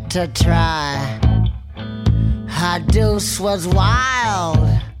had to try. Her deuce was wild,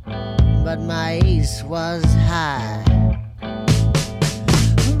 but my ace was high.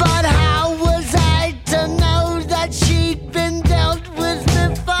 But how was I to know that she'd been dealt with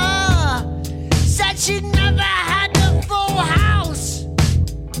before? Said she'd never had the full house,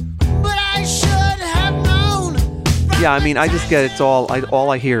 but I should have known. Yeah, I mean, I just get it's all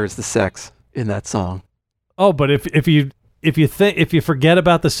I hear is the sex in that song. Oh, but if you forget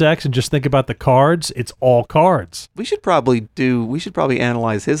about the sex and just think about the cards, it's all cards. We should probably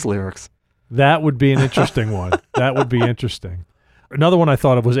analyze his lyrics. That would be an interesting one. That would be interesting. Another one I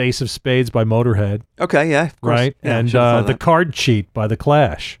thought of was Ace of Spades by Motorhead, Okay, yeah, of course. right? Yeah, And should've thought of The that. Card Cheat by The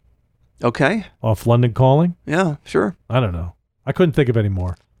Clash Okay, off London Calling. yeah, sure. I don't know. I couldn't think of any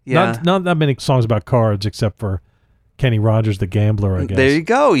more. Yeah. Not that many songs about cards except for Kenny Rogers, The Gambler, I guess. There you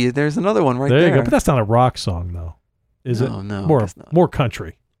go. There's another one right there. There you go. But that's not a rock song, though, is it? No, More it's not. more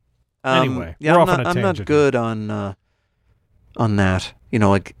country. Anyway, yeah, we're I'm off on not, a I'm not tangent good on that.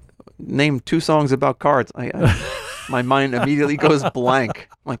 Like name 2 songs about cards. My mind immediately goes blank.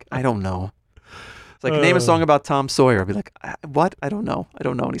 I'm like, I don't know. It's like name a song about Tom Sawyer. I'd be like, what? I don't know. I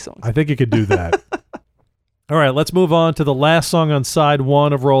don't know any songs. I think you could do that. All right, let's move on to the last song on side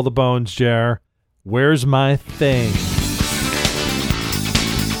 1 of Roll the Bones, Jer. Where's My Thing?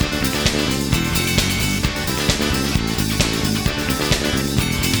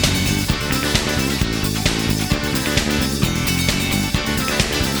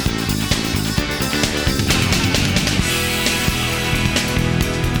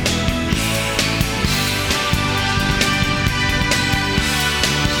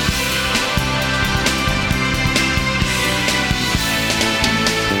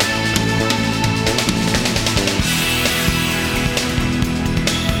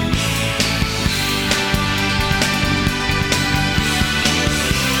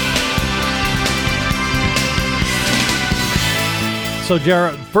 So,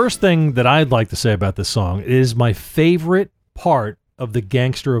 Jared, first thing that I'd like to say about this song is my favorite part of the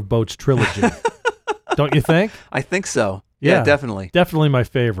Gangster of Boats trilogy. Don't you think? I think so. Yeah, definitely. Definitely my The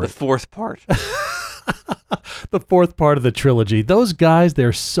favorite. fourth part. The fourth part of the trilogy. Those guys,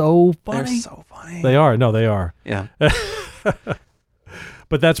 they're so funny. They're so funny. They are. No, they are. Yeah.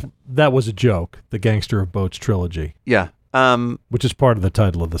 But that was a joke, the Gangster of Boats trilogy, Yeah. which is part of the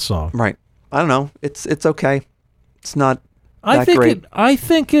title of the song. Right. I don't know. It's okay. It's not I that great. I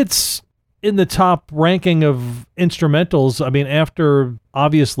think it's in the top ranking of instrumentals. I mean,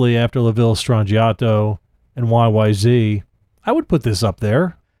 obviously after La Villa Strangiato and YYZ, I would put this up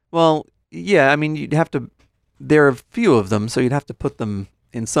there. Well, yeah, I mean, you'd have to, there are a few of them, so you'd have to put them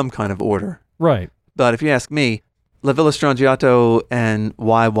in some kind of order. Right. But if you ask me, La Villa Strangiato and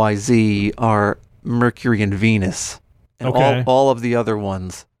YYZ are Mercury and Venus. And Okay. all of the other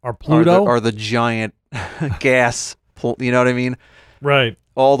ones Or Pluto? are the giant gas, you know what I mean? Right.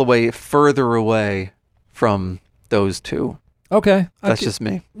 All the way further away from those two. Okay. That's just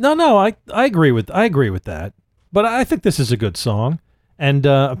me. No, I agree with that. But I think this is a good song. And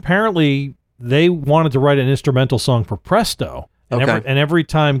apparently they wanted to write an instrumental song for Presto. And, Okay. every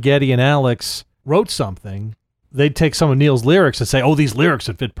time Geddy and Alex wrote something, they'd take some of Neil's lyrics and say, oh, these lyrics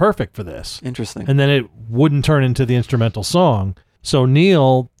would fit perfect for this. Interesting. And then it wouldn't turn into the instrumental song. So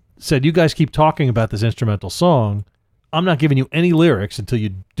Neil said, you guys keep talking about this instrumental song. I'm not giving you any lyrics until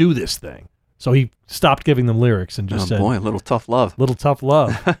you do this thing. So he stopped giving them lyrics and just Oh said, boy, a little tough love. little tough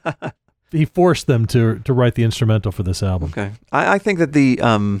love. He forced them to write the instrumental for this album. Okay. I think that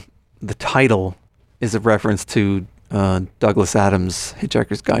the title is a reference to Douglas Adams'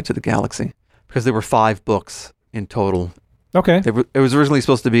 Hitchhiker's Guide to the Galaxy, because there were 5 books in total. Okay. It was originally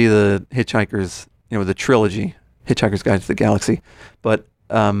supposed to be the Hitchhiker's, the trilogy, Hitchhiker's Guide to the Galaxy, but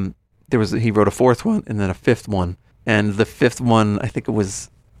he wrote a 4th one and then a 5th one, and the 5th one, I think it was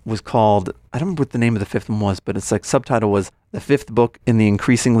called, I don't remember what the name of the 5th one was, but it's like subtitle was The 5th Book in the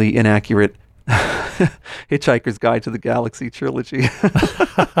Increasingly Inaccurate Hitchhiker's Guide to the Galaxy trilogy.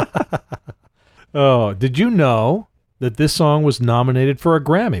 Oh, did you know that this song was nominated for a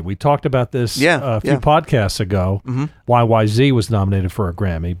Grammy? We talked about this a few podcasts ago. Mm-hmm. YYZ was nominated for a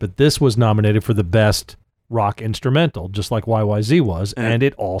Grammy, but this was nominated for the best rock instrumental, just like YYZ was, and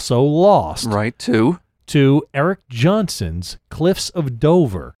it also lost Right, too. to Eric Johnson's Cliffs of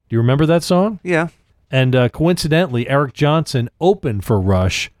Dover. Do you remember that song? Yeah. And coincidentally, Eric Johnson opened for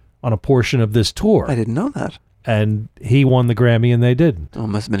Rush on a portion of this tour, I didn't know that. and he won the Grammy and they didn't. Oh, it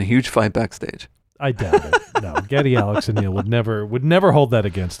must have been a huge fight backstage. I doubt it. No, Geddy, Alex, and Neil would never hold that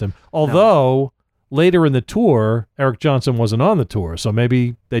against him. Although later in the tour, Eric Johnson wasn't on the tour, so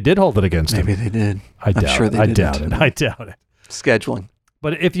maybe they did hold it against him. Maybe they did. I doubt sure it. they I didn't. doubt it. I doubt it. Scheduling.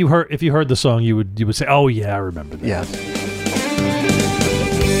 But if you heard the song, you would say, "Oh yeah, I remember that." Yeah.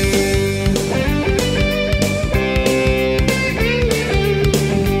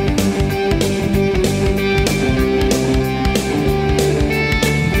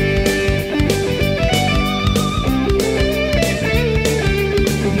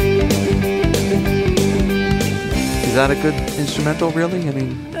 Is that a good instrumental, really? I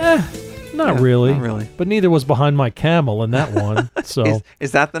mean, Not Yeah, really. not really. But neither was Behind My Camel in that one. So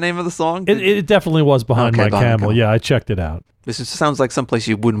is that the name of the song? it definitely was Behind Okay, My Behind My Camel. Camel. Yeah, I checked it out. This just sounds like someplace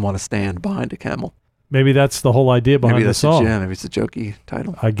you wouldn't want to stand behind a camel. Maybe that's the whole idea behind Maybe the that's song. maybe it's a jokey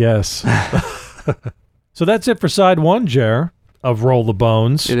title. I guess. So that's it for side 1, Jer, of Roll the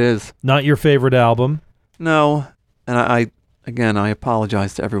Bones. It is. Not your favorite album. No, and I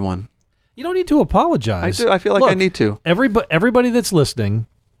apologize to everyone. You don't need to apologize. I do. I feel like I Look, need to. Everybody that's listening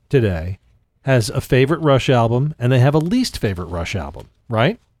today has a favorite Rush album and they have a least favorite Rush album,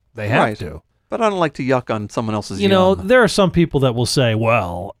 right? They have Right. to. But I don't like to yuck on someone else's You know, yum. there are some people that will say,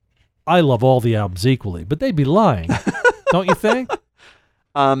 well, I love all the albums equally, but they'd be lying. Don't you think?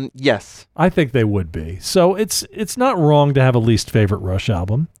 Yes. I think they would be. So it's not wrong to have a least favorite Rush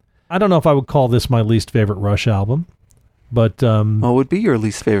album. I don't know if I would call this my least favorite Rush album, but What would be your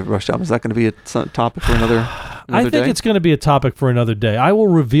least favorite Rush album? Is that going to be a topic for another I think day? it's going to be a topic for another day. I will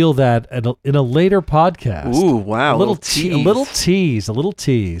reveal that in a later podcast. Ooh, wow. A little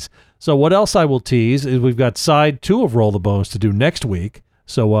tease. So what else I will tease is we've got side 2 of Roll the Bones to do next week.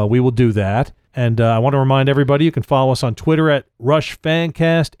 So we will do that. And I want to remind everybody you can follow us on Twitter at Rush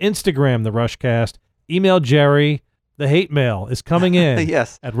Fancast, Instagram, The Rushcast, email Jerry. The hate mail is coming in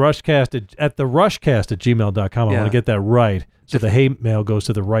Yes. at Rushcast at the Rushcast at gmail.com. I Yeah. want to get that right. So the hate mail goes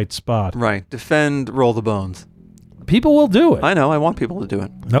to the right spot. Right. Defend Roll the Bones. People will do it. I know. I want people to do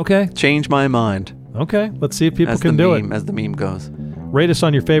it. Okay. Change my mind. Okay. Let's see if people As can the do meme, it. as the meme goes. Rate us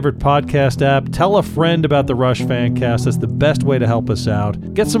on your favorite podcast app. Tell a friend about the Rush Fancast. That's the best way to help us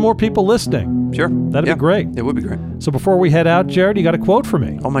out. Get some more people listening. Sure. That'd Yeah, be great. It would be great. So before we head out, Jared, you got a quote for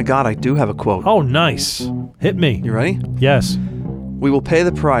me? Oh my God, I do have a quote. Oh, nice. Hit me. You ready? Yes. We will pay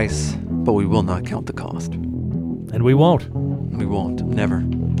the price, but we will not count the cost. And we won't. We won't. Never.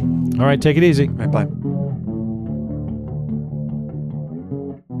 All right, take it easy. Right, bye.